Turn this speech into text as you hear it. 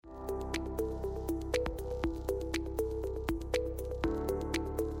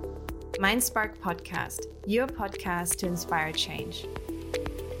MindSpark Podcast, your podcast to inspire change.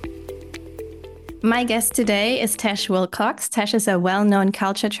 My guest today is Tash Willcocks. Tash is a well-known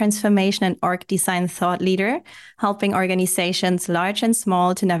culture transformation and org design thought leader, helping organizations large and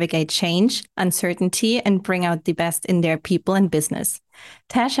small to navigate change, uncertainty, and bring out the best in their people and business.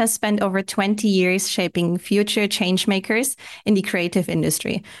 Tash has spent over 20 years shaping future change makers in the creative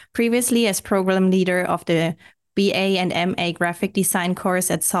industry, previously as program leader of the BA and MA graphic design course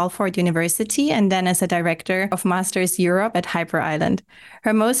at Salford University, and then as a director of Masters Europe at Hyper Island.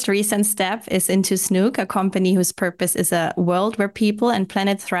 Her most recent step is into Snook, a company whose purpose is a world where people and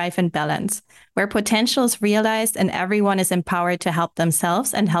planet thrive in balance, where potential is realized and everyone is empowered to help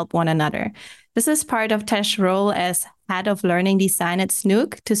themselves and help one another. This is part of Tash's role as head of learning design at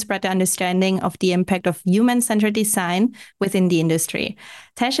Snook to spread the understanding of the impact of human-centered design within the industry.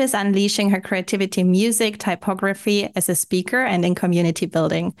 Tash is unleashing her creativity in music, typography, as a speaker, and in community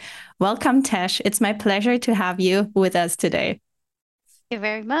building. Welcome, Tash. It's my pleasure to have you with us today. Thank you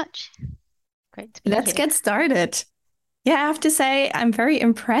very much. Great to be Let's get started. Yeah, I have to say, I'm very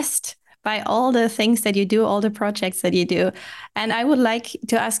impressed by all the things that you do, all the projects that you do. And I would like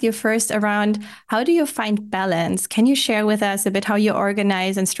to ask you first around, how do you find balance? Can you share with us a bit how you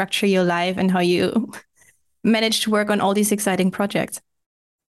organize and structure your life and how you manage to work on all these exciting projects?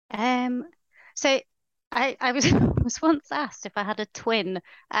 So I was once asked if I had a twin,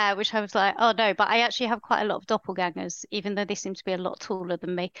 which I was like, oh no, but I actually have quite a lot of doppelgangers, even though they seem to be a lot taller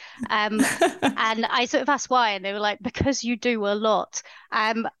than me. And I sort of asked why, and they were like, because you do a lot.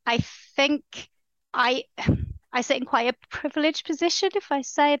 I think I I sit in quite a privileged position if I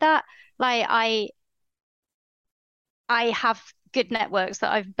say that. Like I have good networks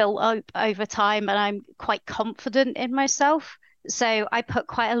that I've built up over time, and I'm quite confident in myself. So I put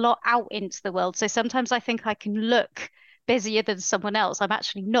quite a lot out into the world. So sometimes I think I can look busier than someone else. I'm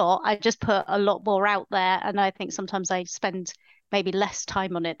actually not. I just put a lot more out there. And I think sometimes I spend maybe less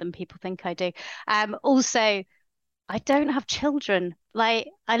time on it than people think I do. Also, I don't have children. Like,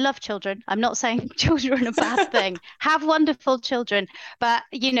 I love children. I'm not saying children are a bad thing. Have wonderful children, but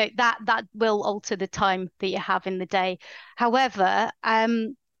you know that will alter the time that you have in the day. However,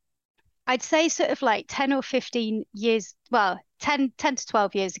 I'd say sort of like 10 or 15 years, well, 10 to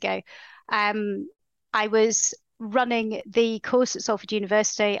 12 years ago, I was running the course at Salford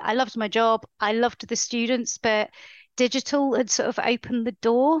University. I loved my job. I loved the students, but digital had sort of opened the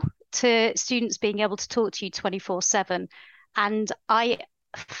door to students being able to talk to you 24/7. And I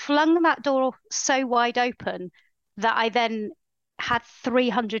flung that door so wide open that I then had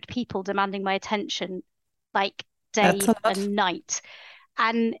 300 people demanding my attention, like day and night.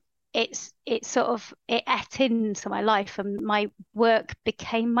 And it sort of it ate into my life, and my work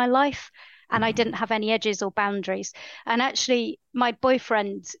became my life, and I didn't have any edges or boundaries. And actually my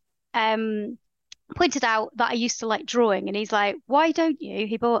boyfriend pointed out that I used to like drawing, and he's like, why don't you?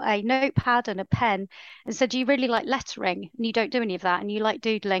 He bought a notepad and a pen and said, do you really like lettering and you don't do any of that and you like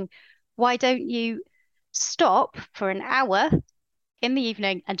doodling? Why don't you stop for an hour in the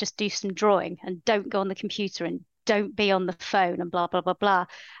evening and just do some drawing and don't go on the computer and don't be on the phone and blah, blah, blah, blah.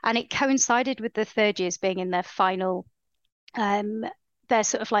 And it coincided with the third years being in their final, their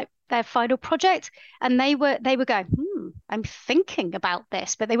sort of like their final project. And they were going, I'm thinking about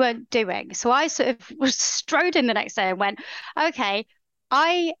this, but they weren't doing. So I sort of was strode in the next day and went, okay,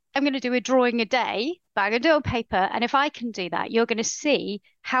 I am going to do a drawing a day, but I'm going to do it on paper. And if I can do that, you're going to see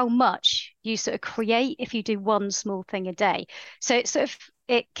how much you sort of create if you do one small thing a day. So it sort of,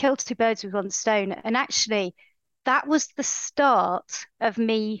 it killed two birds with one stone. And actually, that was the start of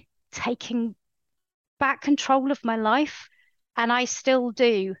me taking back control of my life. And I still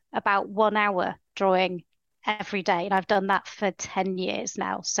do about 1 hour drawing every day. And I've done that for 10 years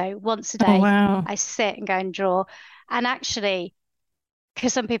now. So once a day, wow. I sit and go and draw. And actually,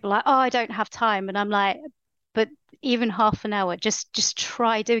 because some people are like, oh, I don't have time. And I'm like, but even half an hour, just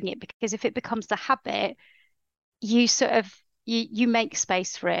try doing it. Because if it becomes a habit, you sort of, you make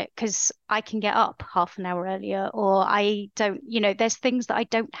space for it, because I can get up half an hour earlier, or I don't, there's things that I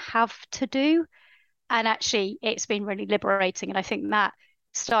don't have to do. And actually, it's been really liberating. And I think that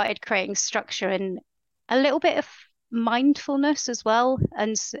started creating structure and a little bit of mindfulness as well.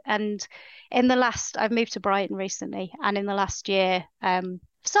 And in the last, I've moved to Brighton recently, and in the last year,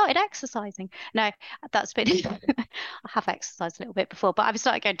 started exercising. No, that's been I have exercised a little bit before, but I've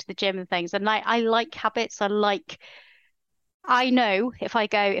started going to the gym and things. And I like habits. I know if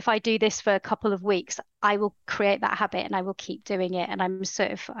I do this for a couple of weeks, I will create that habit and I will keep doing it. And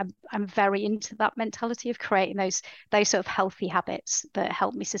I'm very into that mentality of creating those sort of healthy habits that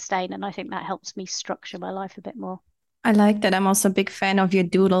help me sustain. And I think that helps me structure my life a bit more. I like that. I'm also a big fan of your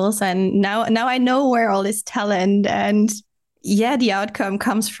doodles, and now I know where all this talent and yeah, the outcome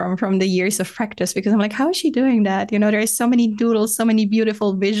comes from the years of practice because I'm like, how is she doing that? There's so many doodles, so many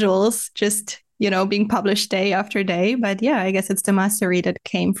beautiful visuals, just being published day after day. But yeah, I guess it's the mastery that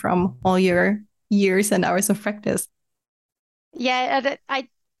came from all your years and hours of practice. Yeah, and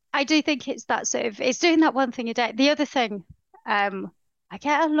I do think it's that sort of it's doing that one thing a day. The other thing, I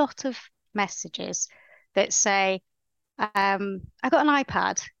get a lot of messages that say, I got an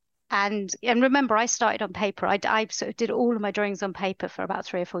iPad, and remember I started on paper. I sort of did all of my drawings on paper for about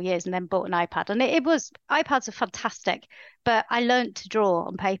 3 or 4 years, and then bought an iPad. And it was iPads are fantastic, but I learned to draw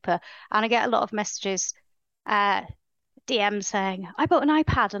on paper, and I get a lot of messages. DM saying, I bought an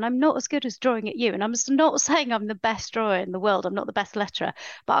iPad and I'm not as good as drawing at you. And I'm not saying I'm the best drawer in the world. I'm not the best letterer.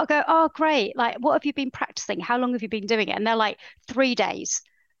 But I'll go, oh, great. Like, what have you been practicing? How long have you been doing it? And they're like, 3 days.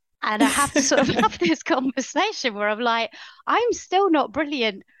 And I have to sort of have this conversation where I'm like, I'm still not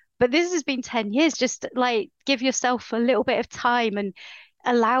brilliant, but this has been 10 years. Just like give yourself a little bit of time and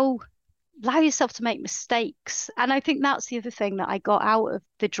allow yourself to make mistakes. And I think that's the other thing that I got out of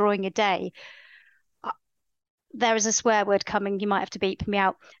the drawing a day. There is a swear word coming. You might have to beep me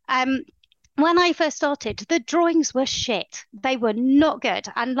out. When I first started, the drawings were shit. They were not good.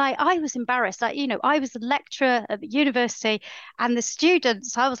 And like I was embarrassed. Like, I was a lecturer at the university and the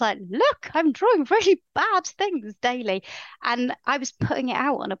students, I was like, look, I'm drawing really bad things daily. And I was putting it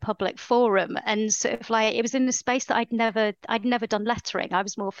out on a public forum and sort of like it was in the space that I'd never done lettering. I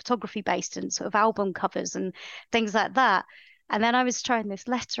was more photography based and sort of album covers and things like that. And then I was trying this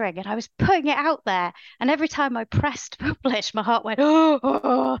lettering and I was putting it out there. And every time I pressed publish, my heart went,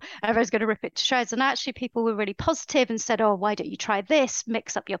 oh, everyone's going to rip it to shreds. And actually, people were really positive and said, oh, why don't you try this?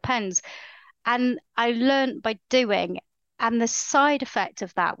 Mix up your pens. And I learned by doing. And the side effect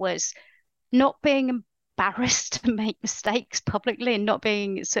of that was not being embarrassed to make mistakes publicly and not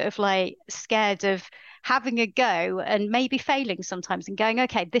being sort of like scared of having a go and maybe failing sometimes and going,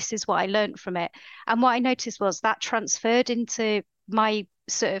 okay, this is what I learned from it. And what I noticed was that transferred into my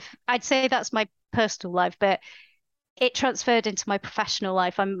sort of, I'd say that's my personal life, but it transferred into my professional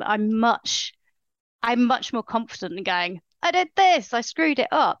life. I'm much more confident in going, I did this, I screwed it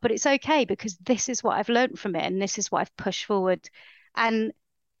up, but it's okay because this is what I've learned from it and this is what I've pushed forward. And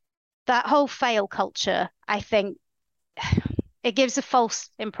that whole fail culture, I think it gives a false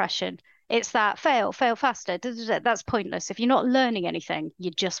impression. It's that fail, fail faster. That's pointless. If you're not learning anything,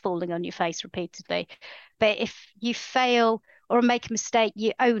 you're just falling on your face repeatedly. But if you fail or make a mistake,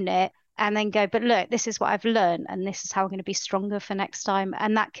 you own it and then go, but look, this is what I've learned and this is how I'm going to be stronger for next time.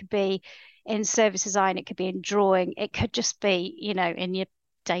 And that could be in service design, it could be in drawing, it could just be, in your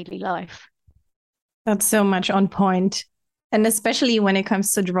daily life. That's so much on point. And especially when it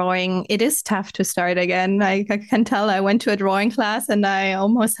comes to drawing, it is tough to start again. I can tell I went to a drawing class and I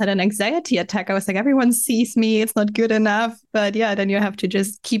almost had an anxiety attack. I was like, everyone sees me, it's not good enough. But yeah, then you have to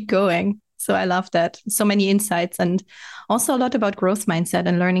just keep going. So I love that. So many insights and also a lot about growth mindset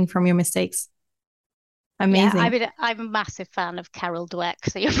and learning from your mistakes. Yeah, I Amazing. mean, I'm a massive fan of Carol Dweck,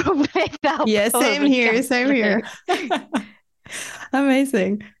 so you're probably that'll Yeah, same probably here, come same through. here.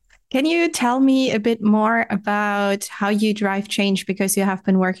 Amazing. Can you tell me a bit more about how you drive change? Because you have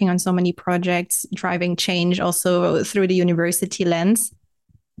been working on so many projects, driving change also through the university lens.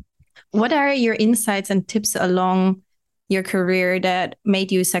 What are your insights and tips along your career that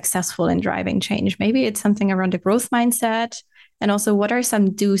made you successful in driving change? Maybe it's something around the growth mindset. And also, what are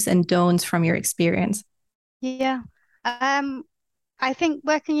some do's and don'ts from your experience? Yeah. Um, I think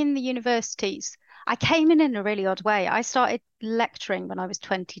working in the universities, I came in a really odd way. I started lecturing when I was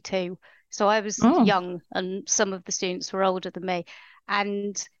 22. So I was Oh, young and some of the students were older than me.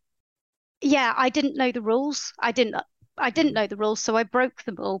 And yeah, I didn't know the rules. I didn't know the rules, so I broke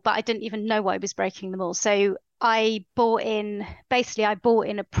them all, but I didn't even know I was breaking them all. So I bought in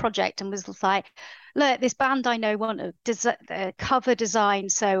a project and was like, look, this band I know want a cover design.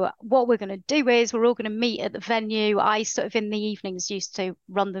 So what we're going to do is we're all going to meet at the venue. I sort of in the evenings used to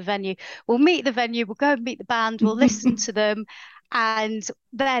run the venue. We'll meet at the venue, we'll go and meet the band, we'll listen to them. And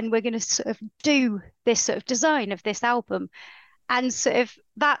then we're going to sort of do this sort of design of this album. And sort of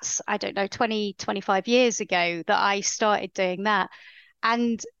that's, I don't know, 20, 25 years ago that I started doing that.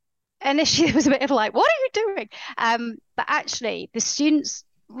 And initially it was a bit of like, what are you doing? But actually the students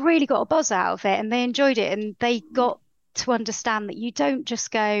really got a buzz out of it and they enjoyed it and they got to understand that you don't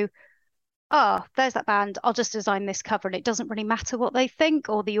just go, oh, there's that band, I'll just design this cover and it doesn't really matter what they think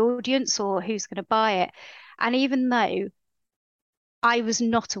or the audience or who's going to buy it. And even though I was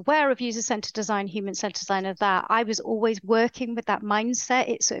not aware of user-centered design, human-centered design of that. I was always working with that mindset.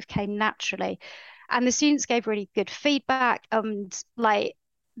 It sort of came naturally. And the students gave really good feedback, and like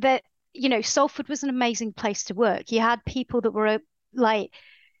that, Salford was an amazing place to work. You had people that were like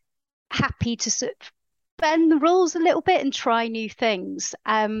happy to sort of bend the rules a little bit and try new things.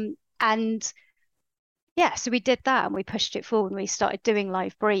 And yeah, so we did that and we pushed it forward and we started doing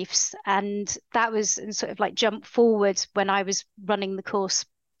live briefs. And that was and sort of like jump forward when I was running the course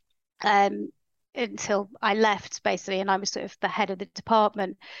um, until I left basically, and I was sort of the head of the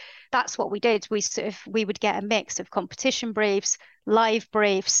department. That's what we did. We would get a mix of competition briefs, live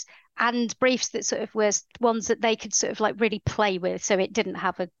briefs, and briefs that sort of was ones that they could sort of like really play with. So it didn't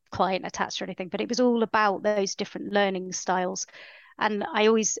have a client attached or anything, but it was all about those different learning styles. And I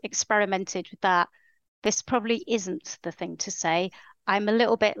always experimented with that. This probably isn't the thing to say. I'm a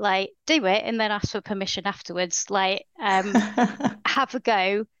little bit like, do it and then ask for permission afterwards. Like, have a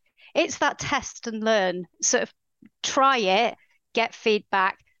go. It's that test and learn. Sort of try it, get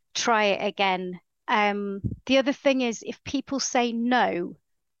feedback, try it again. The other thing is if people say no,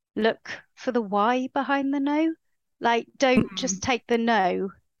 look for the why behind the no. Like, don't just take the no.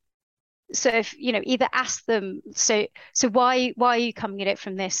 So if either ask them, so why are you coming at it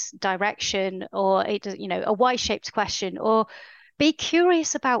from this direction, or it does, a why-shaped question, or be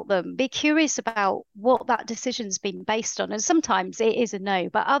curious about them, be curious about what that decision's been based on. And sometimes it is a no,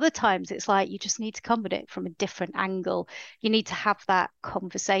 but other times it's like you just need to come at it from a different angle. You need to have that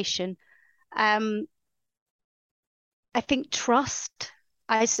conversation. um I think trust,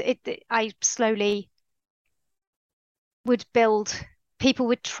 I slowly would build, people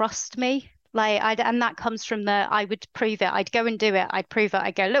would trust me. And that comes from I would prove it. I'd go and do it. I'd prove it.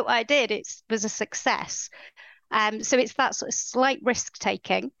 I'd go, look what I did. It was a success. So it's that sort of slight risk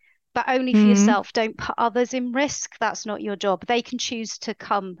taking, but only for Mm. yourself. Don't put others in risk. That's not your job. They can choose to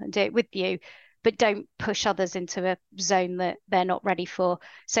come and do it with you, but don't push others into a zone that they're not ready for.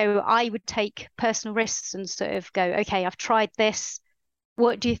 So I would take personal risks and sort of go, okay, I've tried this.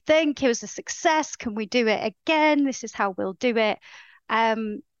 What do you think? It was a success. Can we do it again? This is how we'll do it.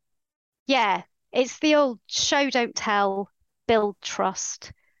 Um, yeah, it's the old show, don't tell, build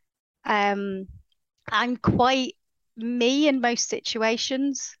trust. Um, I'm quite me in most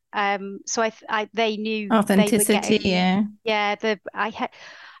situations. So they knew they were Authenticity, getting, yeah. yeah, I've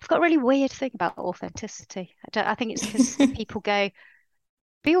got a really weird thing about authenticity. I think it's because people go,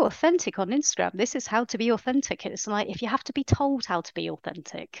 be authentic on Instagram. This is how to be authentic. And it's like, if you have to be told how to be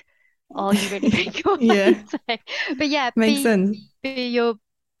authentic, are you really being Yeah, authentic? But yeah, makes sense. be your,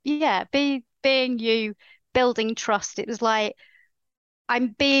 yeah, be being you, building trust. It was like, I'm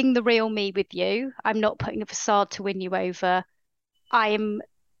being the real me with you. I'm not putting a facade to win you over. I'm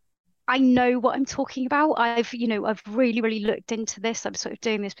I know what I'm talking about. I've really, really looked into this. I'm sort of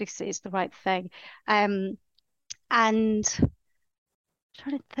doing this because it is the right thing. And I'm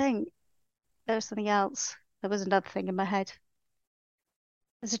trying to think, there was something else. There was another thing in my head.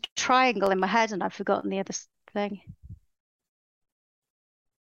 There's a triangle in my head, and I've forgotten the other thing.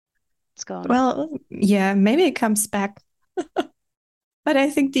 It's gone. Well, yeah, maybe it comes back. But I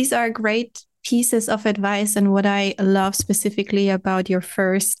think these are great pieces of advice. And what I love specifically about your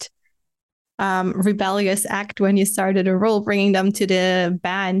first rebellious act when you started a role, bringing them to the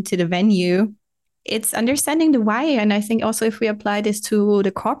band, to the venue, it's understanding the why. And I think also if we apply this to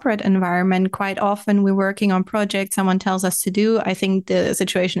the corporate environment, quite often we're working on projects someone tells us to do. I think the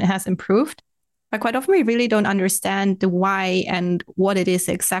situation has improved. But quite often we really don't understand the why and what it is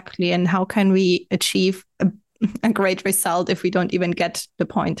exactly and how can we achieve a great result if we don't even get the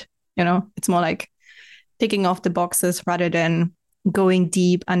point. It's more like ticking off the boxes rather than going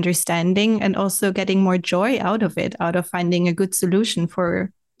deep, understanding, and also getting more joy out of it, out of finding a good solution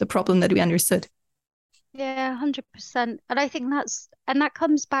for the problem that we understood. Yeah, 100%. And I think that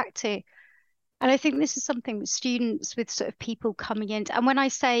comes back to, and I think this is something with students, with sort of people coming in. And when I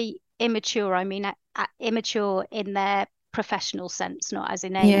say immature, I mean immature in their professional sense, not as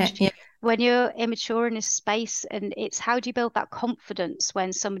in Yeah, age. yeah, When you're immature in a space, and it's how do you build that confidence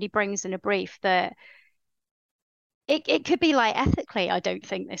when somebody brings in a brief that it could be like ethically, I don't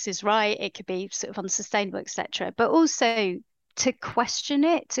think this is right. It could be sort of unsustainable, etc. But also to question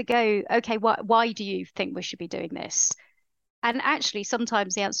it, to go, okay, why do you think we should be doing this? And actually,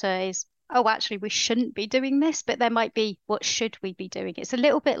 sometimes the answer is, oh, actually, we shouldn't be doing this, but there might be, what should we be doing? It's a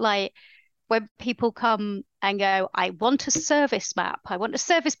little bit like when people come and go, I want a service map, I want a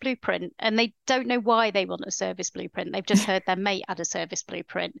service blueprint, and they don't know why they want a service blueprint. They've just heard their mate had a service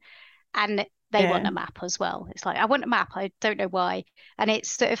blueprint and they want yeah. a map as well. It's like, I want a map, I don't know why. And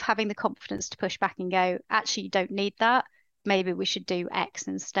it's sort of having the confidence to push back and go, actually, you don't need that. Maybe we should do X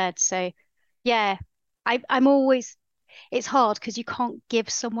instead. So, yeah, I'm always it's hard because you can't give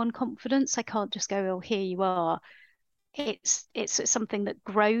someone confidence. I can't just go, oh, here you are. It's something that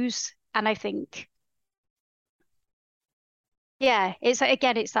grows. And I think, yeah, it's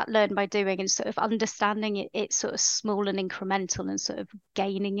again, it's that learn by doing and sort of understanding it. It's sort of small and incremental and sort of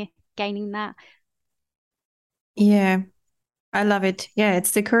gaining that. Yeah, I love it. Yeah,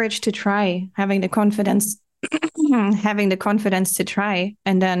 it's the courage to try, having the confidence, having the confidence to try,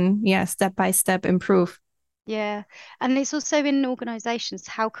 and then, yeah, step by step improve. Yeah. And it's also in organizations,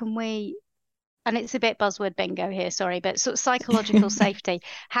 how can we, and it's a bit buzzword bingo here, sorry, but sort of psychological safety.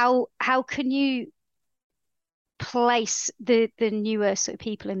 How can you place the newer sort of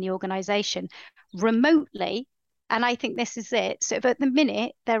people in the organization remotely? And I think this is it. So at the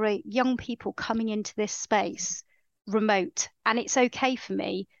minute, there are young people coming into this space remote, and it's okay for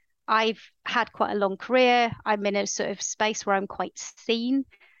me. I've had quite a long career. I'm in a sort of space where I'm quite seen.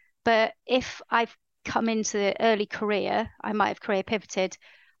 But if I've come into the early career, I might have career pivoted.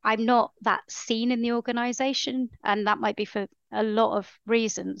 I'm not that seen in the organization, and that might be for a lot of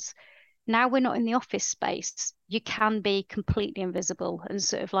reasons. Now we're not in the office space. You can be completely invisible and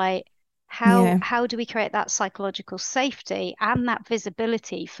sort of like Yeah, how do we create that psychological safety and that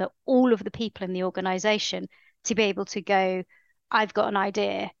visibility for all of the people in the organization to be able to go, I've got an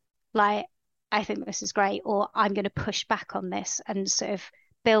idea, like I think this is great, or I'm going to push back on this and sort of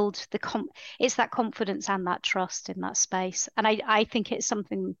build it's that confidence and that trust in that space. And I think it's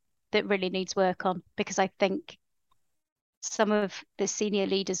something that really needs work on because I think some of the senior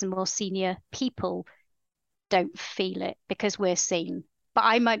leaders and more senior people don't feel it because we're seen. But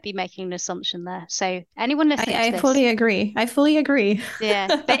I might be making an assumption there. So anyone listening to I this, fully agree. I fully agree. yeah.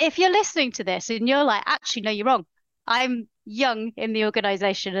 But if you're listening to this and you're like, actually, no, you're wrong. I'm young in the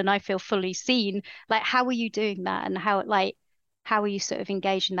organization and I feel fully seen. Like, how are you doing that? And how are you sort of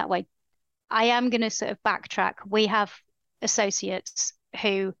engaged in that way? I am going to sort of backtrack. We have associates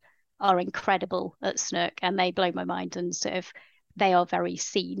who are incredible at Snook and they blow my mind and sort of they are very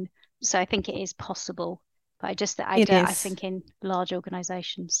seen. So I think it is possible. But It I is. think in large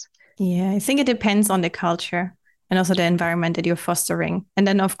organizations. Yeah, I think it depends on the culture and also the environment that you're fostering. And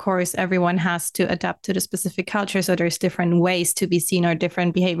then, of course, everyone has to adapt to the specific culture. So there's different ways to be seen or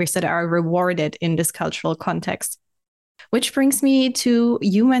different behaviors that are rewarded in this cultural context. Which brings me to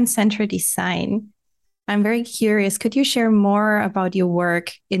human-centered design. I'm very curious. Could you share more about your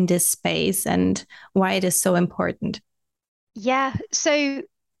work in this space and why it is so important? Yeah. So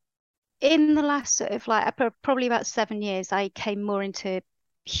in the last sort of like probably about 7 years, I came more into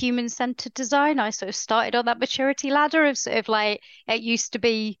human-centered design. I sort of started on that maturity ladder of sort of like it used to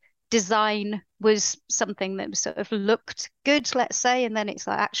be design was something that sort of looked good, let's say, and then it's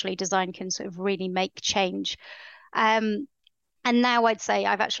like actually design can sort of really make change. Um, and now I'd say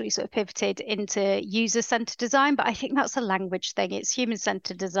I've actually sort of pivoted into user-centered design, but I think that's a language thing. It's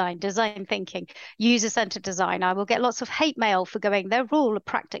human-centered design, design thinking, user-centered design. I will get lots of hate mail for going, they're all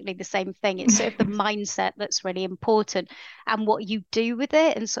practically the same thing. It's sort of the mindset that's really important and what you do with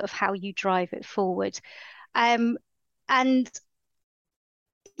it and sort of how you drive it forward. Um, and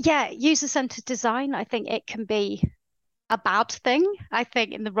yeah, user-centered design, I think it can be a bad thing. I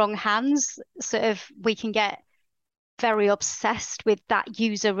think in the wrong hands, sort of we can get very obsessed with that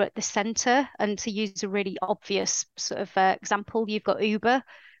user at the center. And to use a really obvious sort of example, you've got Uber,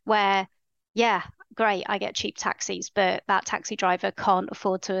 where, yeah, great, I get cheap taxis, but that taxi driver can't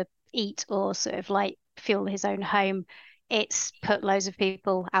afford to eat or sort of like fuel his own home. It's put loads of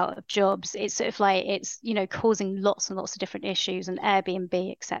people out of jobs. It's sort of like it's, causing lots and lots of different issues and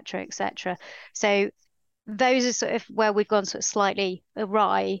Airbnb, et cetera, et cetera. So those are sort of where we've gone sort of slightly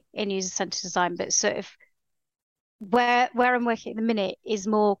awry in user-centered design, but sort of where I'm working at the minute is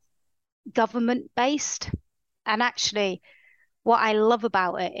more government based. And actually, what I love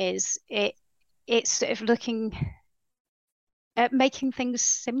about it is it's sort of looking at making things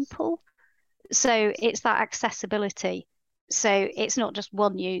simple. So it's that accessibility. So it's not just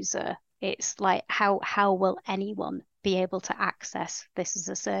one user. It's like how will anyone be able to access this as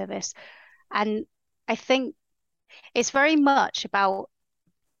a service? And I think it's very much about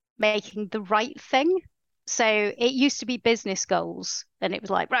making the right thing. So it used to be business goals, and it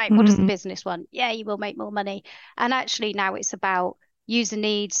was like, right, what does the Mhm. business want? Yeah, you will make more money. And actually, now it's about user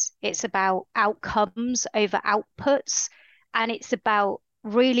needs, it's about outcomes over outputs, and it's about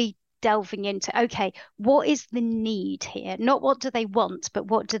really delving into, okay, what is the need here? Not what do they want, but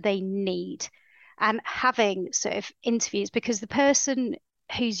what do they need? And having sort of interviews because the person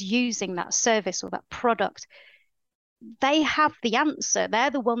who's using that service or that product they have the answer. They're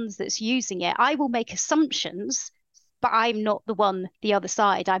the ones that's using it. I will make assumptions, but I'm not the other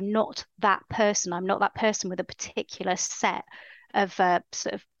side. I'm not that person. I'm not that person with a particular set of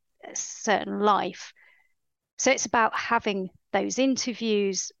sort of a certain life. So it's about having those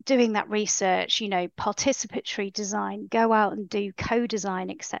interviews, doing that research, participatory design, go out and do co-design,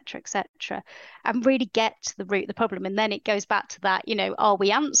 et cetera, and really get to the root of the problem. And then it goes back to that, are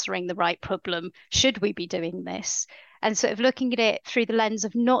we answering the right problem? Should we be doing this? And sort of looking at it through the lens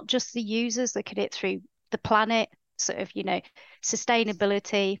of not just the users, look at it through the planet, sort of,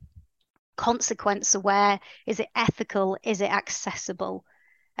 sustainability, consequence aware, is it ethical, is it accessible?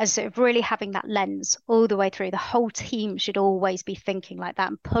 And sort of really having that lens all the way through. The whole team should always be thinking like that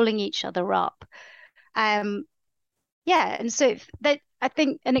and pulling each other up. Yeah, and so that I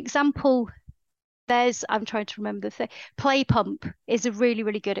think an example I'm trying to remember the thing. Play Pump is a really,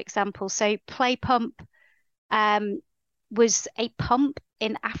 really good example. So Play Pump was a pump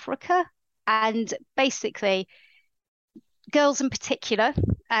in Africa, and basically girls in particular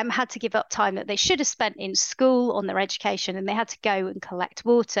had to give up time that they should have spent in school on their education, and they had to go and collect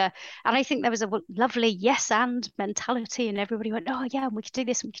water. And I think there was a lovely yes and mentality, and everybody went, oh yeah, we could do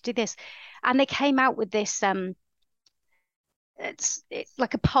this, we could do this. And they came out with this it's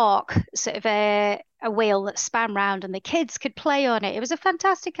like a park, sort of a wheel that span round and the kids could play on it. It was a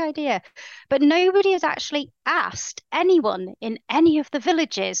fantastic idea. But nobody had actually asked anyone in any of the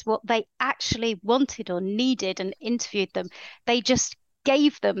villages what they actually wanted or needed and interviewed them. They just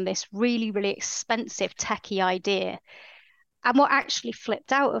gave them this really, really expensive techie idea. And what actually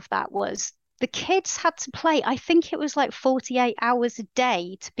flipped out of that was the kids had to play, I think it was like 48 hours a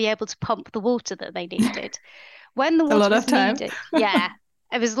day to be able to pump the water that they needed. When the A water lot of was time. needed, yeah,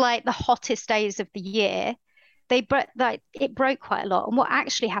 it was like the hottest days of the year. It broke quite a lot. And what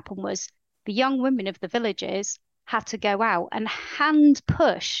actually happened was the young women of the villages had to go out and hand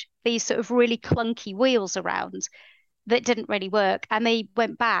push these sort of really clunky wheels around that didn't really work. And they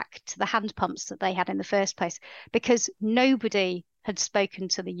went back to the hand pumps that they had in the first place because nobody had spoken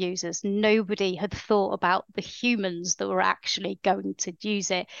to the users. Nobody had thought about the humans that were actually going to use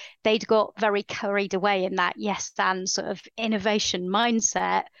it. They'd got very carried away in that yes and sort of innovation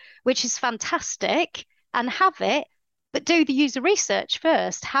mindset, which is fantastic, and have it, but do the user research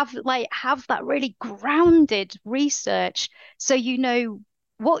first. Have that really grounded research so you know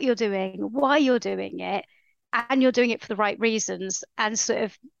what you're doing, why you're doing it, and you're doing it for the right reasons, and sort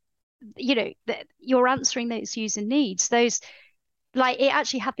of that you're answering those user needs. Those it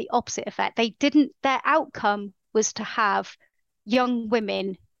actually had the opposite effect. Their outcome was to have young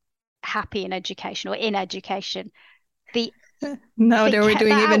women happy in education or in education. The No, they were doing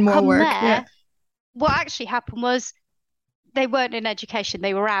that even more outcome work. Yeah. there, what actually happened was they weren't in education,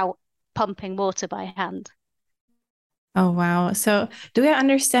 they were out pumping water by hand. Oh, wow. So, do I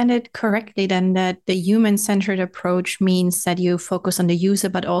understand it correctly then that the human-centered approach means that you focus on the user,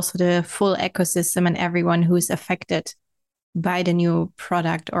 but also the full ecosystem and everyone who is affected by the new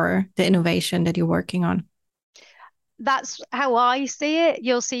product or the innovation that you're working on? That's how I see it.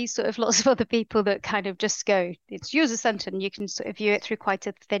 You'll see sort of lots of other people that kind of just go, it's user centered, and you can sort of view it through quite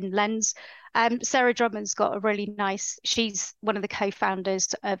a thin lens. Sarah Drummond's got a really nice, she's one of the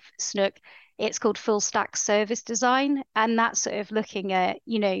co-founders of Snook. It's called Full Stack Service Design. And that's sort of looking at,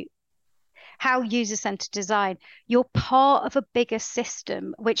 how user-centered design, you're part of a bigger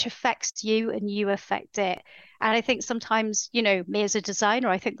system which affects you and you affect it. And I think sometimes, me as a designer,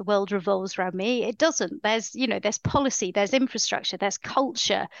 I think the world revolves around me. It doesn't. There's policy, there's infrastructure, there's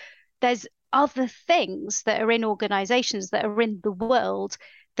culture, there's other things that are in organizations that are in the world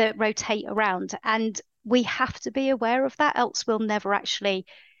that rotate around. And we have to be aware of that, else we'll never actually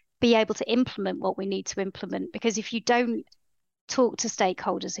be able to implement what we need to implement. Because if you don't talk to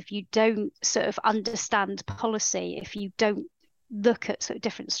stakeholders, if you don't sort of understand policy, if you don't look at sort of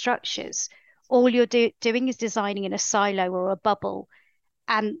different structures, all you're doing is designing in a silo or a bubble.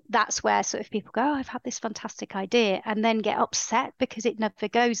 And that's where sort of people go, oh, I've had this fantastic idea, and then get upset because it never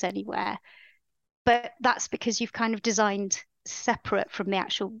goes anywhere. But that's because you've kind of designed separate from the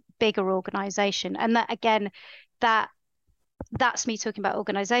actual bigger organization. And that, again, that's me talking about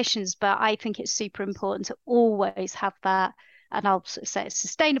organizations, but I think it's super important to always have that, and I'll sort of say it's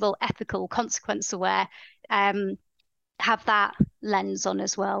sustainable, ethical, consequence aware, have that lens on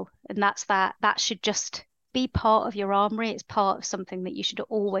as well. And that should just be part of your armory. It's part of something that you should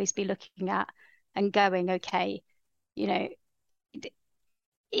always be looking at and going, okay,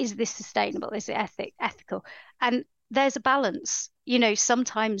 is this sustainable? Is it ethical? And there's a balance.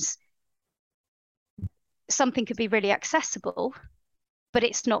 Sometimes something could be really accessible, but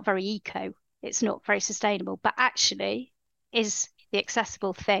it's not very eco. It's not very sustainable. But actually, is the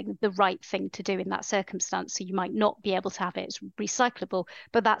accessible thing, the right thing to do in that circumstance. So you might not be able to have it as recyclable,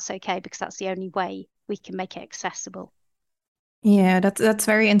 but that's okay because that's the only way we can make it accessible. Yeah, that's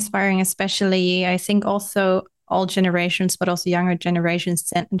very inspiring, especially I think also all generations, but also younger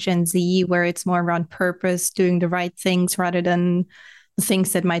generations, Gen Z, where it's more around purpose, doing the right things rather than the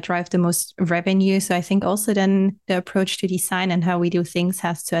things that might drive the most revenue. So I think also then the approach to design and how we do things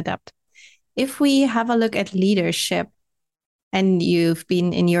has to adapt. If we have a look at leadership, and you've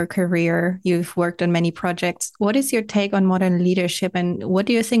been in your career, you've worked on many projects. What is your take on modern leadership, and what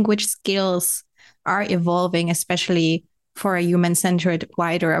do you think which skills are evolving, especially for a human-centered,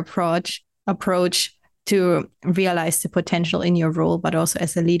 wider approach to realize the potential in your role, but also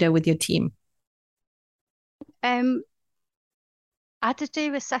as a leader with your team? Um, I had to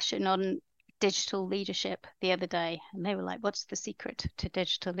do a session on digital leadership the other day, and they were like, "What's the secret to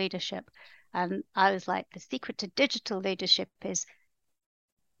digital leadership?" And I was like, "The secret to digital leadership is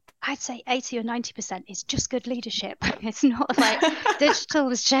I'd say 80 or 90% is just good leadership. It's not like digital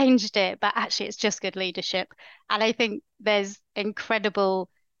has changed it, but actually it's just good leadership." And I think there's incredible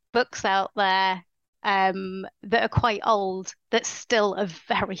books out there that are quite old that still are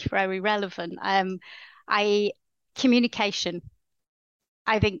very, very relevant. I communication.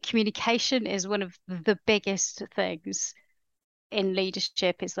 I think communication is one of the biggest things in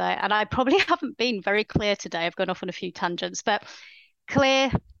leadership is like, and I probably haven't been very clear today. I've gone off on a few tangents, but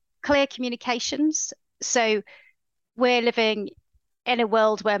clear clear communications. So we're living in a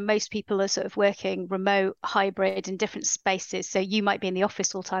world where most people are sort of working remote, hybrid in different spaces. So you might be in the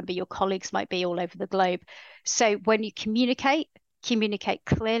office all the time, but your colleagues might be all over the globe. So when you communicate, communicate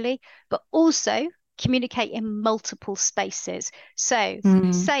clearly, but also communicate in multiple spaces. So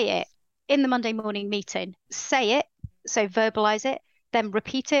Mm. say it in the Monday morning meeting, say it, so verbalize it, then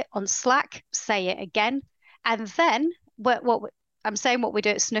repeat it on Slack, say it again. And then what I'm saying what we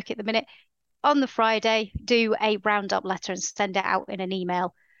do at Snook at the minute, on the Friday, do a roundup letter and send it out in an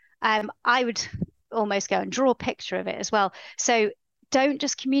email. I would almost go and draw a picture of it as well. So don't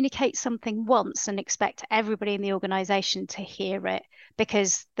just communicate something once and expect everybody in the organization to hear it,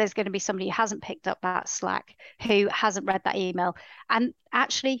 because there's going to be somebody who hasn't picked up that Slack, who hasn't read that email, and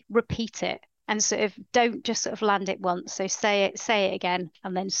actually repeat it and sort of don't just sort of land it once. So say it again,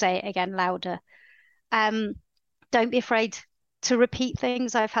 and then say it again louder. Um, don't be afraid to repeat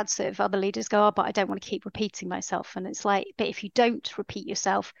things. I've had sort of other leaders go, "Oh, but I don't want to keep repeating myself." And it's like, but if you don't repeat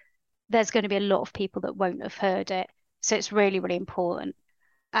yourself, there's going to be a lot of people that won't have heard it. So it's really, really important.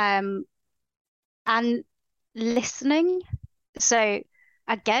 Um, and listening. So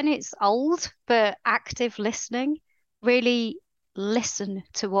again, it's old, but active listening, really listen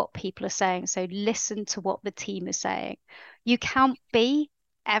to what people are saying. So listen to what the team is saying. You can't be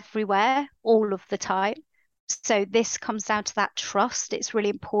everywhere all of the time. So this comes down to that trust. It's really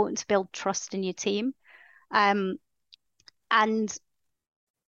important to build trust in your team. Um, and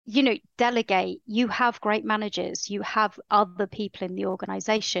delegate. You have great managers, you have other people in the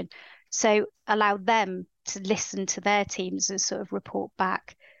organization. So allow them to listen to their teams and sort of report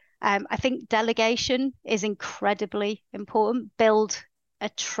back. I think delegation is incredibly important. Build a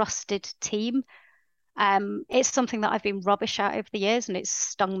trusted team. It's something that I've been rubbish at over the years, and it's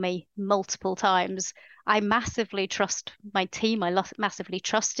stung me multiple times. I massively trust my team. I massively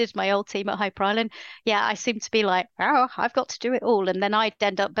trusted my old team at Hyper Island. Yeah, I seem to be like, "Oh, I've got to do it all," and then I'd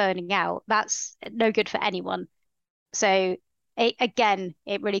end up burning out. That's no good for anyone. So again,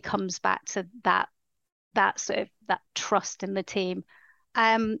 it really comes back to that sort of that trust in the team.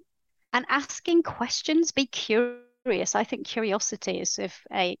 Um, and asking questions, be curious. I think curiosity is sort of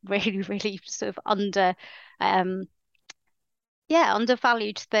a really, really sort of um,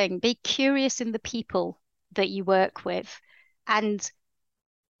 undervalued thing. Be curious in the people that you work with. And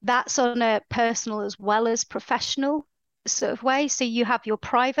that's on a personal as well as professional sort of way. So you have your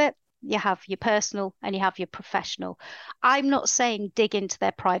private, you have your personal, and you have your professional. I'm not saying dig into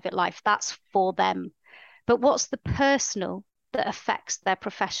their private life, that's for them. But what's the personal that affects their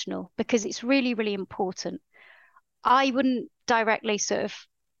professional? Because it's really, really important. I wouldn't directly sort of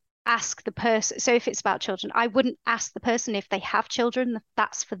ask the person. So if it's about children, I wouldn't ask the person if they have children.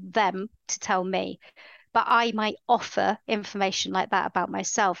 That's for them to tell me. But I might offer information like that about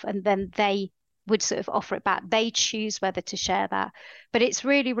myself, and then they would sort of offer it back. They choose whether to share that. But it's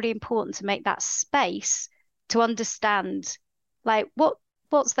really, really important to make that space to understand, like,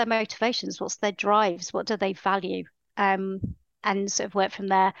 what's their motivations, what's their drives, what do they value, um, and sort of work from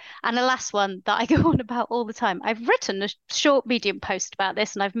there. And the last one that I go on about all the time, I've written a short Medium post about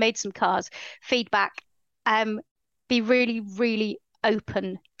this, and I've made some cards. Feedback. Be really, really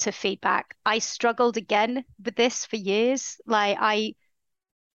open to feedback. I struggled again with this for years. Like I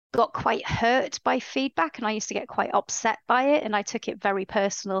got quite hurt by feedback and I used to get quite upset by it and I took it very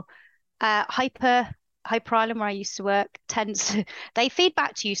personal. Hyper Island where I used to work tends to they feed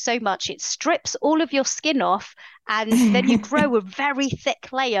back to you so much it strips all of your skin off and then you grow a very thick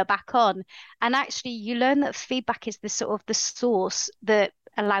layer back on. And actually you learn that feedback is the sort of the source that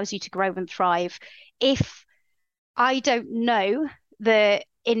allows you to grow and thrive. If I don't know that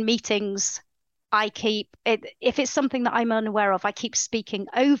in meetings I keep it, if it's something that I'm unaware of, I keep speaking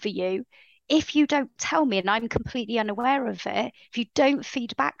over you. If you don't tell me and I'm completely unaware of it, if you don't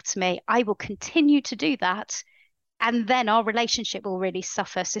feed back to me, I will continue to do that. And then our relationship will really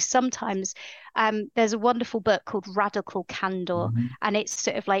suffer. So sometimes there's a wonderful book called Radical Candor, and it's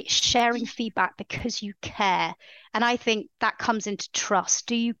sort of like sharing feedback because you care. And I think that comes into trust.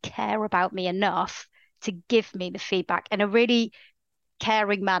 Do you care about me enough to give me the feedback in a really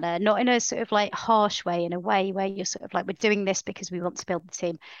caring manner, not in a sort of like harsh way, in a way where you're sort of like, we're doing this because we want to build the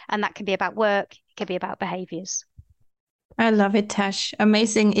team. And that can be about work, it can be about behaviors. I love it, Tash.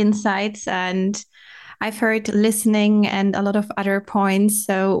 Amazing insights. And I've heard listening and a lot of other points.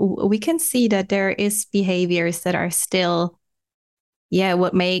 So we can see that there is behaviors that are still, yeah,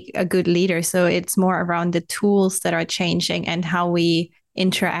 what make a good leader. So it's more around the tools that are changing and how we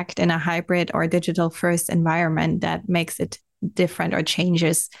interact in a hybrid or digital first environment that makes it different or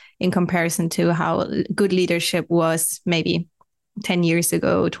changes in comparison to how good leadership was maybe 10 years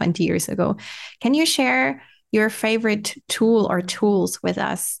ago, 20 years ago. Can you share your favorite tool or tools with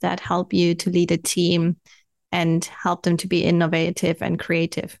us that help you to lead a team and help them to be innovative and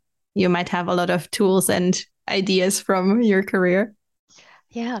creative? You might have a lot of tools and ideas from your career.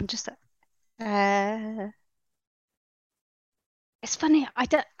 Yeah, I'm just it's funny.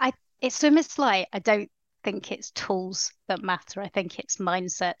 It's almost like I don't think it's tools that matter. I think it's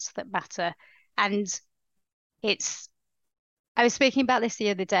mindsets that matter. And it's I was speaking about this the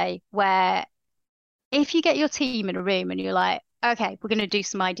other day where if you get your team in a room and you're like, okay, we're going to do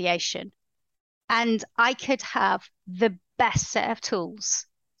some ideation, and I could have the best set of tools.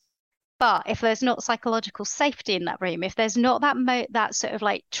 But if there's not psychological safety in that room, if there's not that sort of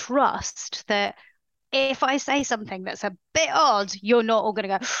like trust that if I say something that's a bit odd, you're not all going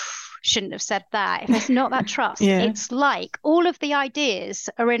to go, shouldn't have said that. If there's not that trust, Yeah. it's like all of the ideas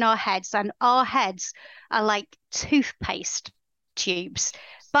are in our heads, and our heads are like toothpaste tubes.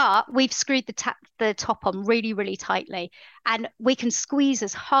 But we've screwed the top on really, really tightly, and we can squeeze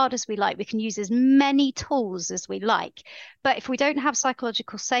as hard as we like. We can use as many tools as we like. But if we don't have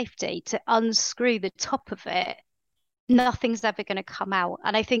psychological safety to unscrew the top of it, nothing's ever going to come out.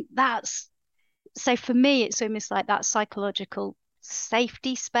 And I think that's so for me, it's almost like that psychological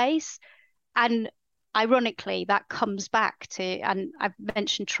safety space. And ironically, that comes back to, and I've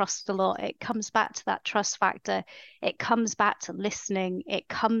mentioned trust a lot, it comes back to that trust factor. It comes back to listening. It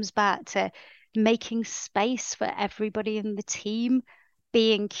comes back to making space for everybody in the team,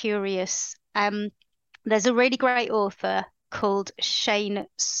 being curious. There's a really great author called Shane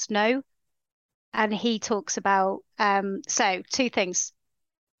Snow, and he talks about, so two things.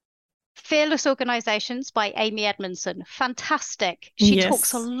 Fearless Organizations by Amy Edmondson. Fantastic. She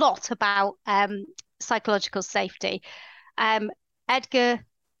talks a Yes. lot about psychological safety. Edgar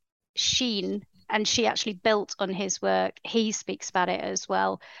Sheen, and she actually built on his work. He speaks about it as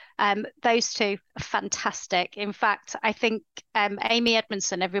well. Those two are fantastic. In fact, I think Amy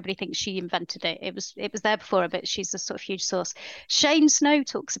Edmondson, everybody thinks she invented it. It was there before her, but she's a sort of huge source. Shane Snow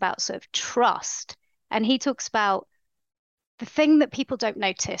talks about sort of trust, and he talks about the thing that people don't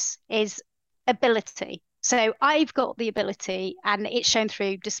notice is ability. So I've got the ability, and it's shown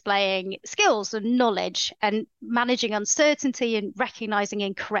through displaying skills and knowledge and managing uncertainty and recognizing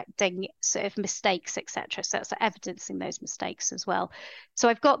and correcting sort of mistakes, etc. So that's evidencing those mistakes as well. So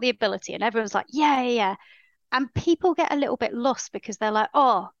I've got the ability, and everyone's like, yeah, yeah, yeah. And people get a little bit lost because they're like,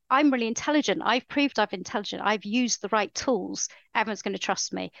 oh, I'm really intelligent. I've proved I'm intelligent. I've used the right tools. Everyone's going to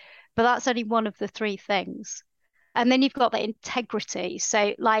trust me. But that's only one of the three things. And then you've got the integrity.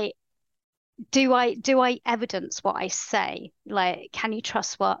 So like, do I evidence what I say? Like, can you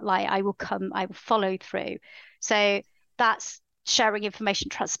trust what like I will follow through? So that's sharing information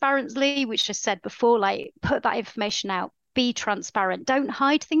transparently, which I said before, like put that information out, be transparent, don't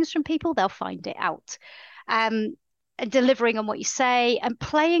hide things from people, they'll find it out. And delivering on what you say and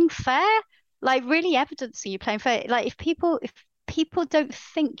playing fair, like really evidencing you playing fair. Like if people don't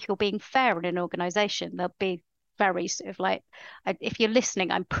think you're being fair in an organization, they'll be very sort of like, if you're listening,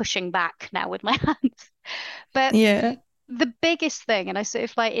 I'm pushing back now with my hands. But Yeah. the biggest thing, and I sort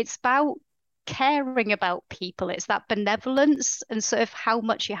of like, it's about caring about people. It's that benevolence and sort of how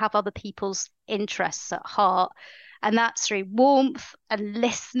much you have other people's interests at heart. And that's through warmth and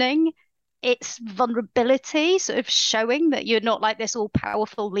listening. It's vulnerability, sort of showing that you're not like this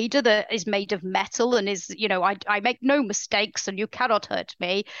all-powerful leader that is made of metal and is, I make no mistakes and you cannot hurt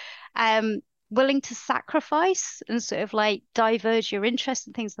me. Willing to sacrifice and sort of like diverge your interests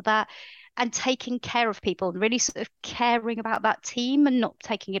and things like that, and taking care of people and really sort of caring about that team and not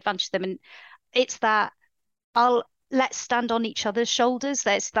taking advantage of them. And it's that let's stand on each other's shoulders.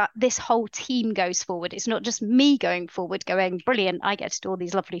 There's that this whole team goes forward. It's not just me going forward, going, brilliant, I get to do all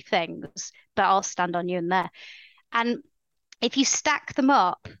these lovely things, but I'll stand on you and there. And if you stack them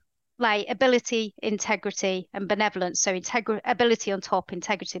up, like ability, integrity, and benevolence, so ability on top,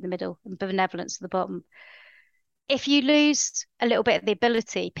 integrity in the middle, and benevolence at the bottom. If you lose a little bit of the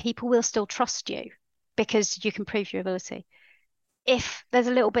ability, people will still trust you because you can prove your ability. If there's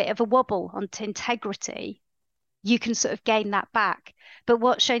a little bit of a wobble onto integrity, you can sort of gain that back. But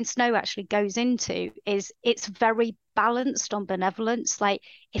what Shane Snow actually goes into is it's very balanced on benevolence. Like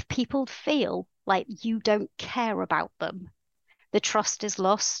if people feel like you don't care about them, the trust is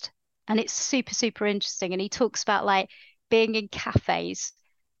lost. And it's super, super interesting. And he talks about like being in cafes.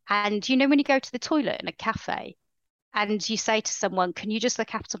 And when you go to the toilet in a cafe and you say to someone, can you just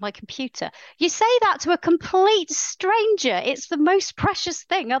look after my computer? You say that to a complete stranger. It's the most precious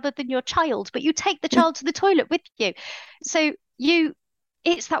thing other than your child, but you take the child to the toilet with you. So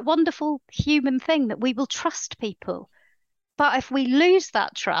it's that wonderful human thing that we will trust people. But if we lose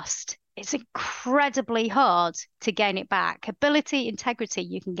that trust, it's incredibly hard to gain it back. Ability, integrity,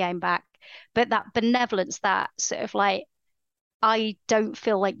 you can gain back. But that benevolence, that sort of like, I don't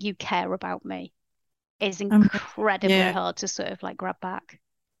feel like you care about me, is incredibly hard to sort of like grab back.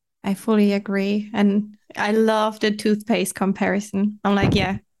 I fully agree. And I love the toothpaste comparison. I'm like,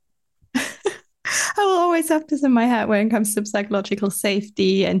 yeah. I will always have this in my head when it comes to psychological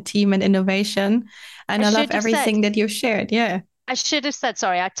safety and team and innovation. And I love everything that you've shared. Yeah. I should have said,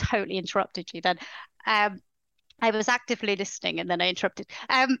 sorry, I totally interrupted you then. I was actively listening and then I interrupted.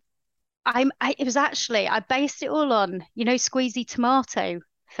 It was actually, I based it all on, squeezy tomato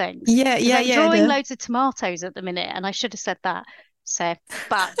things. Yeah. I'm drawing loads of tomatoes at the minute and I should have said that. So,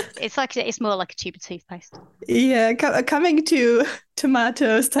 but it's more like a tube of toothpaste. Yeah, coming to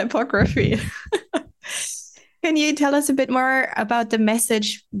tomatoes typography. Can you tell us a bit more about the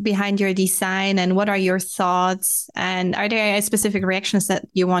message behind your design and what are your thoughts? And are there specific reactions that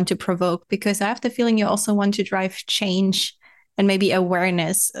you want to provoke? Because I have the feeling you also want to drive change and maybe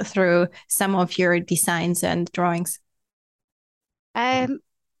awareness through some of your designs and drawings. I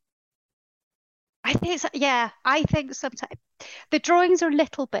think sometimes the drawings are a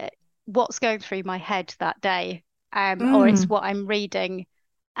little bit what's going through my head that day, or it's what I'm reading.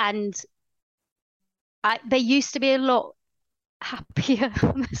 And they used to be a lot happier.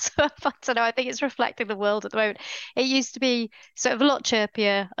 So I don't know, I think it's reflecting the world at the moment. It used to be sort of a lot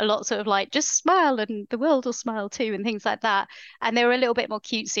chirpier, a lot sort of like just smile and the world will smile too and things like that. And they were a little bit more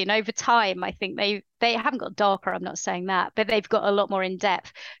cutesy. And over time, I think they haven't got darker, I'm not saying that, but they've got a lot more in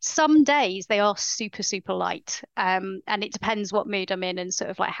depth. Some days they are super, super light. And it depends what mood I'm in and sort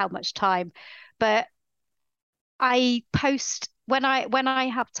of like how much time. But I post when I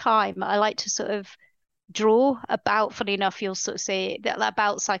have time, I like to sort of draw about, funny enough, you'll sort of say that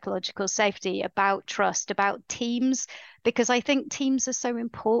about psychological safety, about trust, about teams, because I think teams are so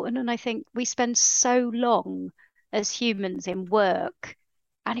important. And I think we spend so long as humans in work.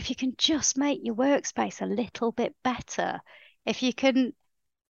 And if you can just make your workspace a little bit better, if you can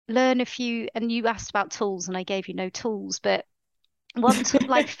learn a few, and you asked about tools and I gave you no tools, but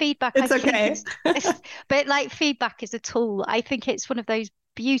like feedback, it's okay. But like feedback is a tool. I think it's one of those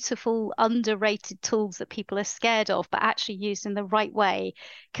beautiful, underrated tools that people are scared of, but actually used in the right way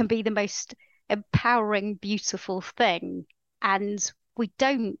can be the most empowering, beautiful thing. And we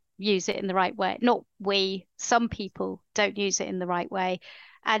don't use it in the right way. Not we, some people don't use it in the right way.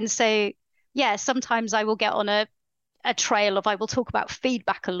 And so, yeah, sometimes I will get on a trail of I will talk about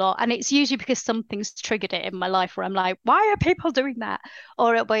feedback a lot. And it's usually because something's triggered it in my life where I'm like, why are people doing that?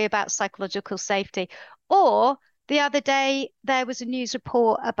 Or it'll be about psychological safety. Or the other day, there was a news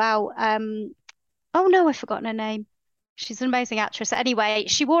report about, oh no, I've forgotten her name. She's an amazing actress. Anyway,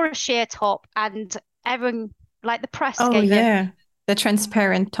 she wore a sheer top and everyone, like the press gave her. The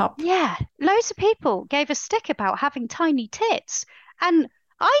transparent top. Yeah, loads of people gave a stick about having tiny tits. And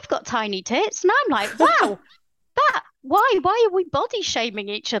I've got tiny tits. And I'm like, wow, why are we body shaming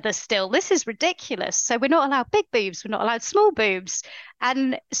each other still? This is ridiculous. So we're not allowed big boobs, we're not allowed small boobs.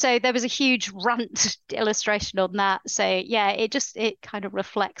 And so there was a huge rant illustration on that. So yeah, it kind of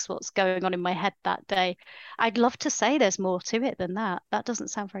reflects what's going on in my head that day. I'd love to say there's more to it than that. That doesn't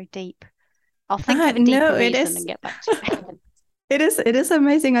sound very deep. I'll think of a deeper No, it reason and is. get back to you. It is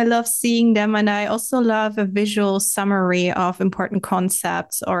amazing. I love seeing them, and I also love a visual summary of important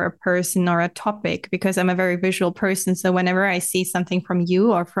concepts or a person or a topic because I'm a very visual person. So whenever I see something from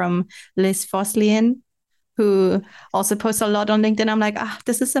you or from Liz Foslian, who also posts a lot on LinkedIn, I'm like, ah,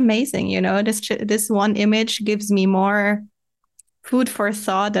 this is amazing. This one image gives me more food for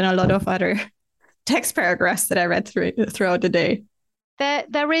thought than a lot of other text paragraphs that I read throughout the day.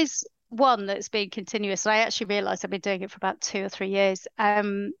 There is one that's been continuous, and I actually realised I've been doing it for about 2 or 3 years.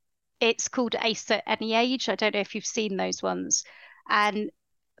 It's called Ace at Any Age. I don't know if you've seen those ones. And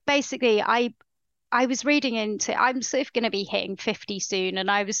basically, I was reading into I'm sort of going to be hitting 50 soon, and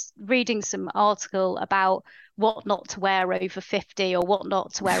I was reading some article about what not to wear over 50 or what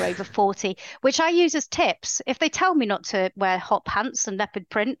not to wear over 40, which I use as tips. If they tell me not to wear hot pants and leopard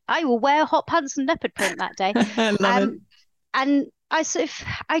print, I will wear hot pants and leopard print that day. I love it. And I sort of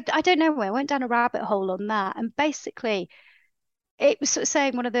I don't know where I went down a rabbit hole on that. And basically it was sort of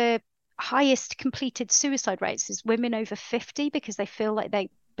saying one of the highest completed suicide rates is women over 50 because they feel like they're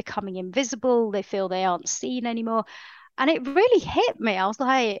becoming invisible, they feel they aren't seen anymore. And it really hit me. I was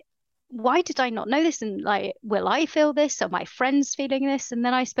like, why did I not know this? And like, will I feel this? Are my friends feeling this? And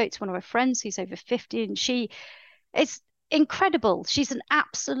then I spoke to one of her friends who's over 50, and it's incredible. She's an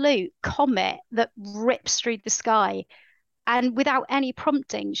absolute comet that rips through the sky. And without any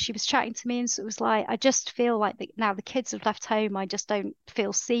prompting, she was chatting to me, and so it was like, I just feel like now the kids have left home. I just don't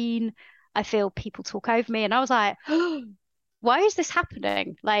feel seen. I feel people talk over me. And I was like, oh, why is this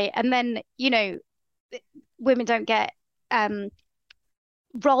happening? Like, and then, women don't get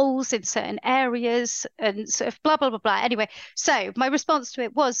roles in certain areas and sort of blah, blah, blah, blah. Anyway, so my response to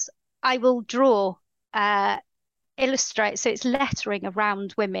it was, I will draw uh, illustrate, so it's lettering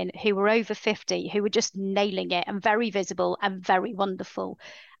around women who were over 50 who were just nailing it and very visible and very wonderful.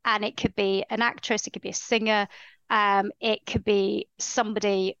 And it could be an actress, it could be a singer, it could be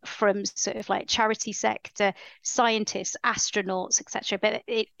somebody from sort of like charity sector, scientists, astronauts, etc. But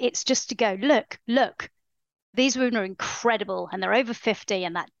it's just to go, look, these women are incredible and they're over 50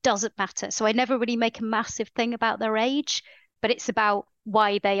 and that doesn't matter. So I never really make a massive thing about their age, but it's about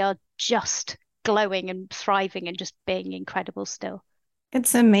why they are just glowing and thriving and just being incredible still.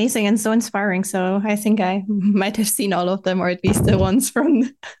 It's amazing and so inspiring. So I think I might have seen all of them, or at least the ones from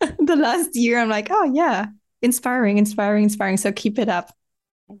the last year. I'm like, oh yeah, inspiring, inspiring, inspiring. So keep it up.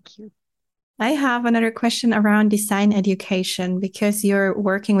 Thank you. I have another question around design education because you're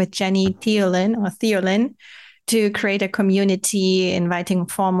working with Jenny Theolin to create a community, inviting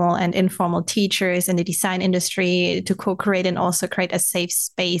formal and informal teachers in the design industry to co-create and also create a safe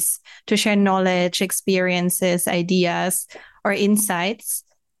space to share knowledge, experiences, ideas, or insights.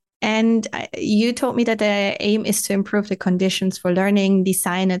 And you told me that the aim is to improve the conditions for learning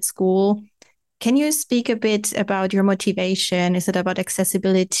design at school. Can you speak a bit about your motivation? Is it about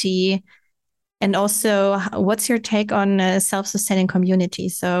accessibility? And also, what's your take on a self-sustaining community?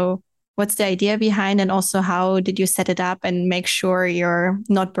 So what's the idea behind, and also how did you set it up and make sure you're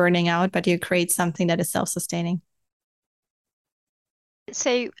not burning out, but you create something that is self-sustaining?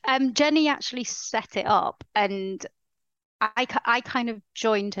 So Jenny actually set it up, and I kind of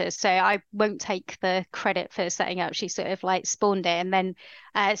joined her, so I won't take the credit for setting up. She sort of like spawned it and then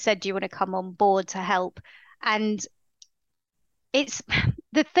said, "Do you want to come on board to help?" And it's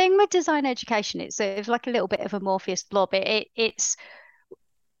the thing with design education. It's sort of like a little bit of a Morpheus blob. It's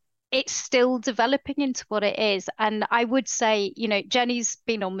still developing into what it is. And I would say, Jenny's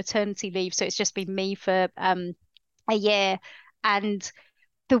been on maternity leave, so it's just been me for a year. And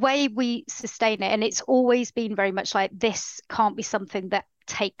the way we sustain it, and it's always been very much like this can't be something that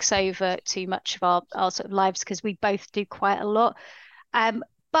takes over too much of our sort of lives because we both do quite a lot.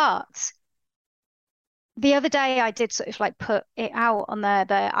 But the other day I did sort of like put it out on there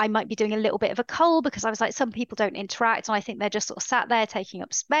that I might be doing a little bit of a cull because I was like, some people don't interact and I think they're just sort of sat there taking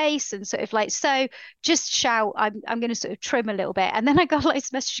up space and sort of like, so just shout, I'm going to sort of trim a little bit. And then I got like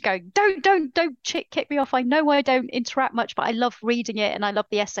this message going, don't kick me off. I know I don't interact much, but I love reading it and I love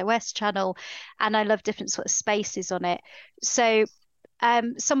the SOS channel and I love different sort of spaces on it. So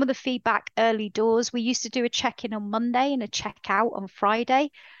some of the feedback early doors, we used to do a check-in on Monday and a check-out on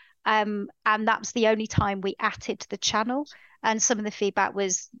Friday. And that's the only time we added the channel. And some of the feedback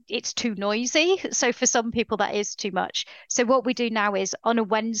was it's too noisy. So for some people, that is too much. So what we do now is on a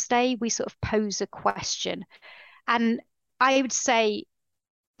Wednesday, we sort of pose a question. And I would say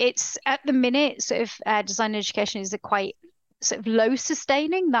it's at the minute sort of design education is a quite sort of low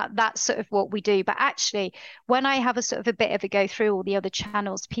sustaining that's sort of what we do. But actually, when I have a sort of a bit of a go through all the other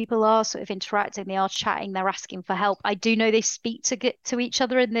channels, people are sort of interacting, they are chatting, they're asking for help. I do know they speak to get to each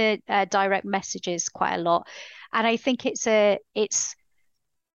other in the direct messages quite a lot, and I think it's a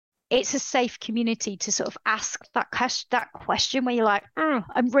safe community to sort of ask that question where you're like,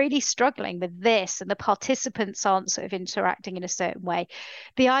 I'm really struggling with this, and the participants aren't sort of interacting in a certain way.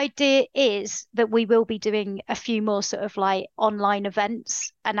 The idea is that we will be doing a few more sort of like online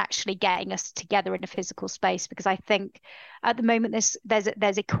events and actually getting us together in a physical space, because I think at the moment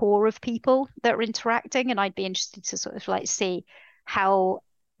there's a core of people that are interacting, and I'd be interested to sort of like see how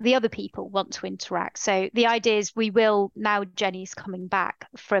the other people want to interact. So the idea is we will, now Jenny's coming back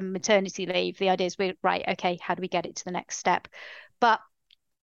from maternity leave, the idea is we're right, okay, how do we get it to the next step? But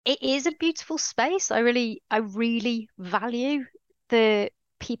it is a beautiful space. I really value the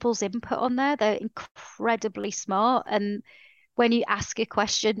people's input on there. They're incredibly smart. And when you ask a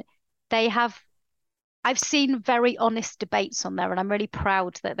question, they have I've seen very honest debates on there, and I'm really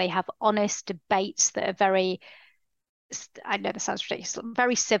proud that they have honest debates that are very, I know this sounds ridiculous,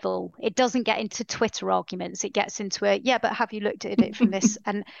 very civil. It doesn't get into Twitter arguments. It gets into yeah, but have you looked at it from this?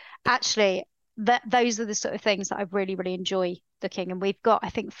 And actually, those are the sort of things that I really, really enjoy looking. And we've got, I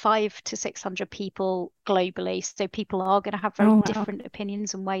think, 500 to 600 people globally. So people are going to have very Oh, wow. different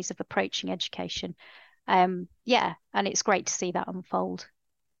opinions and ways of approaching education. Yeah, and it's great to see that unfold.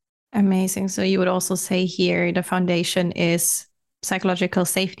 Amazing. So you would also say here the foundation is psychological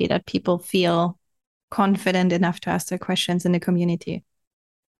safety, that people feel confident enough to ask their questions in the community.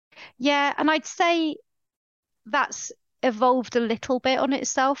 Yeah, and I'd say that's evolved a little bit on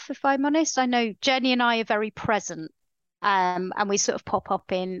itself, if I'm honest. I know Jenny and I are very present, and we sort of pop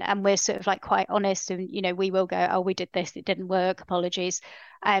up in, and we're sort of like quite honest, and we will go, oh, we did this, it didn't work, apologies.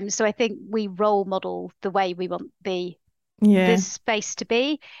 So I think we role model the way we want the Yeah. space to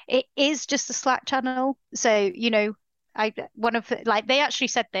be. It is just a Slack channel, so I one of like they actually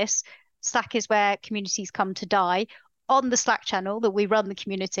said this. Slack is where communities come to die, on the Slack channel that we run the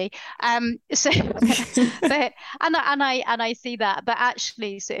community. So but and I see that, but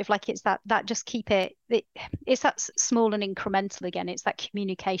actually sort of like it's that just keep it's that small and incremental again. It's that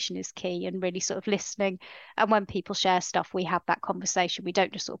communication is key, and really sort of listening. And when people share stuff, we have that conversation. We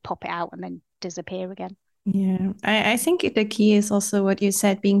don't just sort of pop it out and then disappear again. Yeah. I think the key is also what you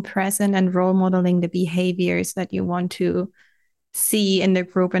said, being present and role modeling the behaviors that you want to see in the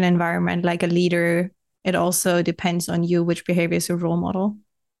group and environment. Like a leader, it also depends on you which behaviors you role model.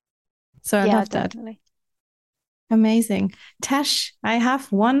 So I Yeah, love that. definitely. Amazing. Tash, I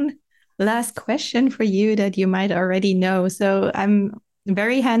have one last question for you that you might already know. So I'm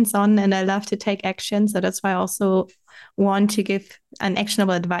very hands-on and I love to take action. So that's why I also want to give an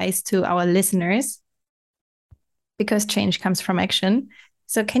actionable advice to our listeners, because change comes from action.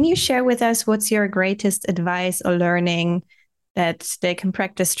 So can you share with us what's your greatest advice or learning that they can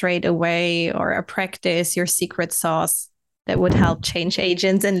practice straight away, or a practice, your secret sauce that would help change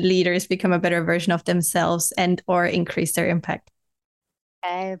agents and leaders become a better version of themselves and or increase their impact?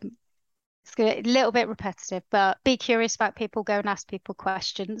 Um, it's a little bit repetitive, but be curious about people. Go and ask people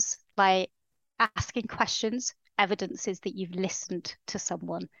questions. Like asking questions evidences that you've listened to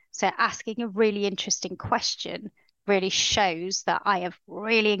someone. So asking a really interesting question really shows that I have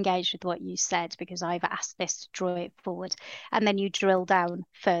really engaged with what you said, because I've asked this to draw it forward. And then you drill down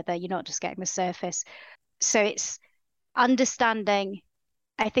further. You're not just getting the surface. So it's understanding.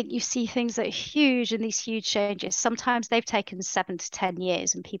 I think you see things that are huge, and these huge changes. Sometimes they've taken 7 to 10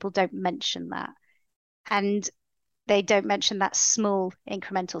 years, and people don't mention that. And they don't mention that small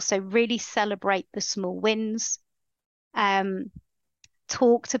incremental. So really celebrate the small wins. Um,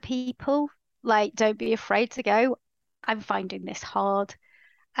 Talk to people. Like, don't be afraid to go, I'm finding this hard.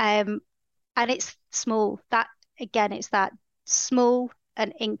 Um, and it's small. That again, it's that small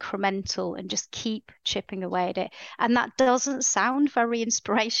and incremental, and just keep chipping away at it. And that doesn't sound very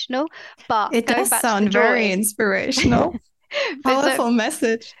inspirational, but It going does back to the sound very drawing, inspirational. but so Powerful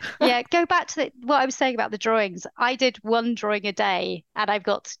message. yeah, go back to what I was saying about the drawings. I did one drawing a day, and I've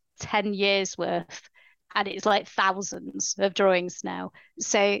got 10 years worth, and it's like thousands of drawings now.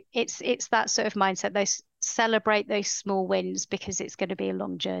 So it's that sort of mindset. Those celebrate those small wins, because it's going to be a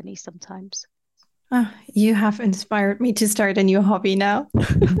long journey sometimes. Ah, you have inspired me to start a new hobby now,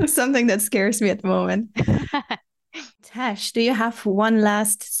 something that scares me at the moment. Tash, do you have one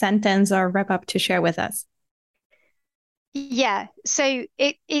last sentence or wrap up to share with us? Yeah, so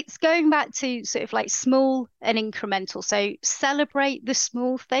it's going back to sort of like small and incremental. So celebrate the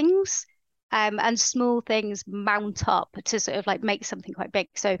small things, And small things mount up to sort of like make something quite big.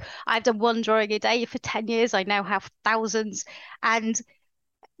 So I've done one drawing a day for 10 years. I now have thousands. And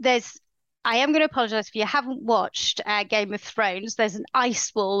there's I am going to apologize if you haven't watched Game of Thrones. There's an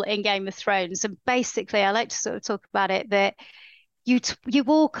ice wall in Game of Thrones, and basically, I like to sort of talk about it that you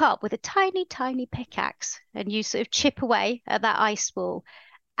walk up with a tiny, tiny pickaxe, and you sort of chip away at that ice wall,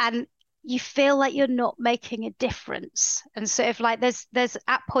 and you feel like you're not making a difference. And sort of like there's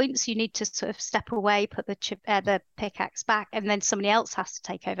at points you need to sort of step away, put the pickaxe back, and then somebody else has to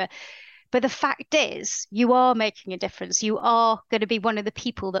take over. But the fact is, you are making a difference. You are going to be one of the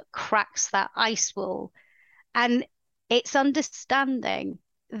people that cracks that ice wall. And it's understanding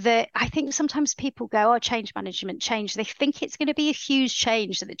that I think sometimes people go, oh, change management, change. They think it's going to be a huge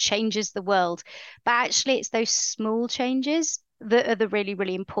change that changes the world. But actually, it's those small changes that are the really,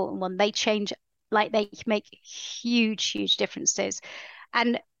 really important one. They change, like they make huge, huge differences.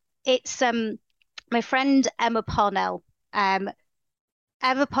 And it's my friend Emma Parnell.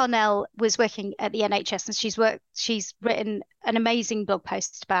 Emma Parnell was working at the NHS, and she's written an amazing blog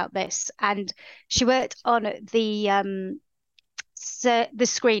post about this. And she worked on the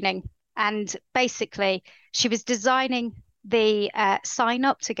screening, and basically she was designing the sign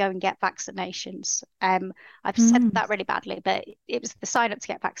up to go and get vaccinations. I've said that really badly, but it was the sign up to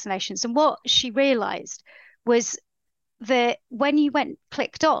get vaccinations. And what she realized was that when you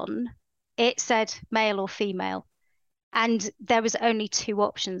clicked on, it said male or female. And there was only two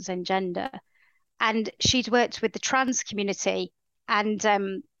options in gender. And she'd worked with the trans community,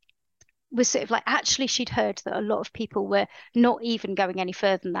 and was sort of like, actually, she'd heard that a lot of people were not even going any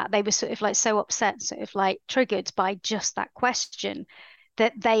further than that. They were sort of like so upset, sort of like triggered by just that question,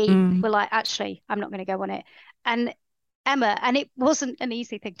 that they were like, actually, I'm not going to go on it. And it wasn't an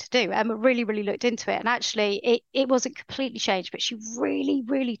easy thing to do. Emma really, really looked into it, and actually it wasn't completely changed, but she really,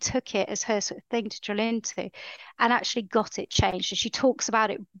 really took it as her sort of thing to drill into, and actually got it changed. And she talks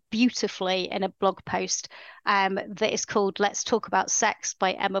about it beautifully in a blog post that is called Let's Talk About Sex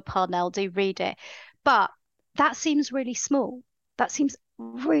by Emma Parnell. Do read it. But that seems really small. That seems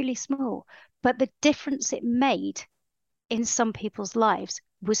really small. But the difference it made in some people's lives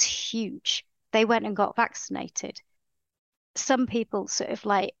was huge. They went and got vaccinated. Some people sort of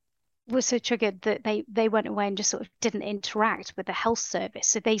like were so triggered that they went away and just sort of didn't interact with the health service.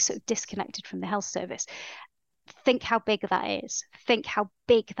 So they sort of disconnected from the health service. Think how big that is. Think how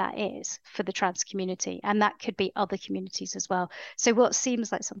big that is for the trans community. And that could be other communities as well. So what seems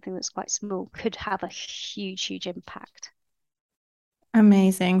like something that's quite small could have a huge, huge impact.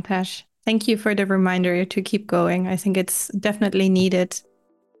 Amazing, Tash. Thank you for the reminder to keep going. I think it's definitely needed,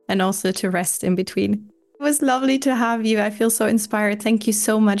 and also to rest in between. It was lovely to have you. I feel so inspired. Thank you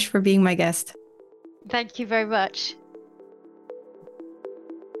so much for being my guest. Thank you very much.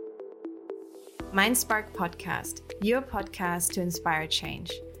 MindSpark Podcast, your podcast to inspire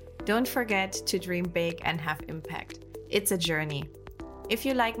change. Don't forget to dream big and have impact. It's a journey. If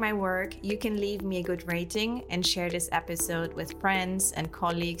you like my work, you can leave me a good rating and share this episode with friends and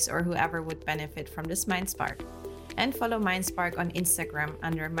colleagues or whoever would benefit from this MindSpark. And follow MindSpark on Instagram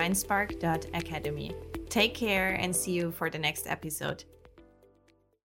under mindspark.academy. Take care and see you for the next episode.